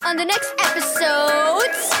on the next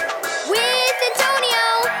episodes with Antonio.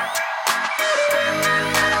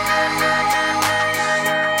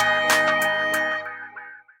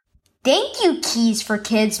 Thank you, Keys for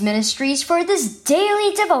Kids Ministries, for this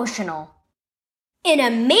daily devotional. An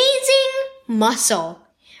amazing muscle.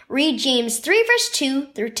 Read James 3 verse 2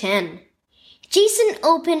 through 10. Jason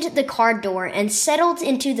opened the car door and settled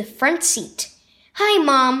into the front seat. "Hi,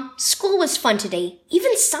 Mom. School was fun today,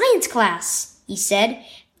 even science class," he said,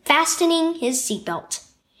 fastening his seatbelt.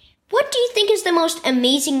 "What do you think is the most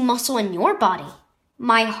amazing muscle in your body?"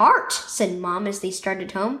 "My heart," said Mom as they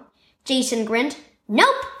started home. Jason grinned.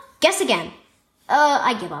 "Nope. Guess again."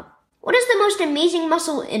 I give up. "What is the most amazing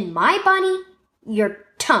muscle in my body?" "Your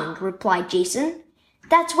tongue," replied Jason.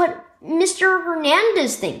 "That's what Mr.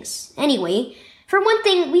 Hernandez thinks. Anyway, for one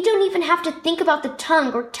thing, we don't even have to think about the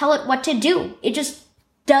tongue or tell it what to do. It just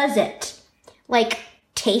does it." "Like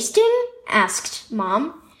tasting?" asked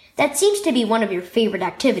Mom. "That seems to be one of your favorite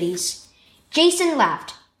activities." Jason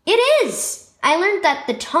laughed. "It is! I learned that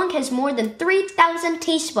the tongue has more than 3,000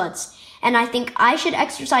 taste buds, and I think I should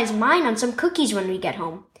exercise mine on some cookies when we get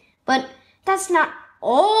home. But that's not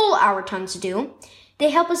all our tongues do. They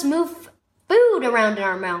help us move food around in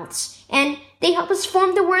our mouths, and they help us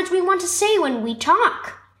form the words we want to say when we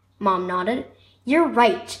talk." Mom nodded. "You're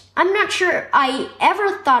right. I'm not sure I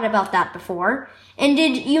ever thought about that before. And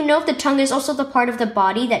did you know the tongue is also the part of the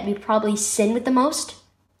body that we probably sin with the most?"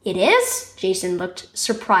 "It is?" Jason looked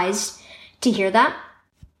surprised to hear that.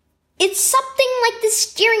 "It's something like the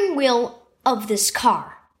steering wheel of this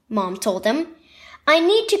car," Mom told him. "I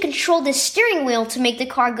need to control the steering wheel to make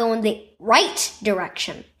the car go in the right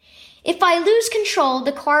direction. If I lose control,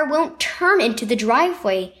 the car won't turn into the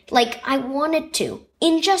driveway like I want it to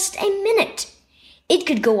in just a minute. It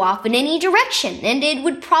could go off in any direction, and it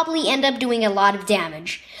would probably end up doing a lot of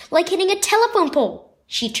damage, like hitting a telephone pole."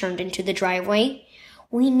 She turned into the driveway.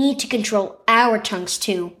 "We need to control our tongues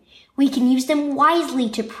too. We can use them wisely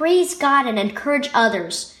to praise God and encourage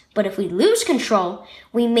others. But if we lose control,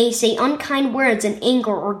 we may say unkind words in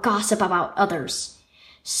anger or gossip about others.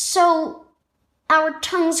 So our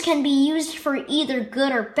tongues can be used for either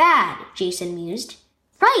good or bad," Jason mused.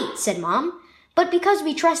 "Right," said Mom. "But because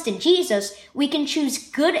we trust in Jesus, we can choose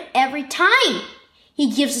good every time. He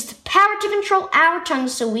gives us the power to control our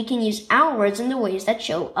tongues so we can use our words in the ways that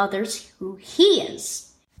show others who He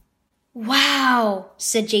is." "Wow,"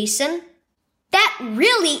 said Jason. "That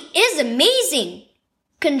really is amazing."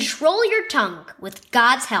 Control your tongue with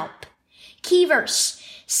God's help. Key verse: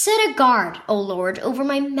 "Set a guard, O Lord, over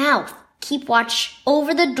my mouth. Keep watch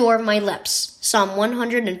over the door of my lips." Psalm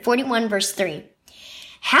 141 verse 3.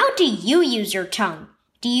 How do you use your tongue?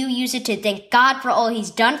 Do you use it to thank God for all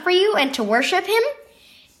He's done for you and to worship Him?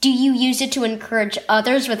 Do you use it to encourage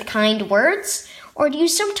others with kind words? Or do you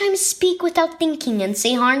sometimes speak without thinking and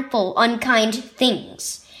say harmful, unkind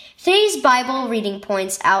things? Today's Bible reading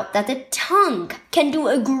points out that the tongue can do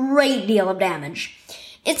a great deal of damage.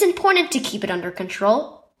 It's important to keep it under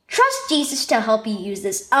control. Trust Jesus to help you use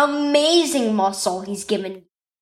this amazing muscle He's given you.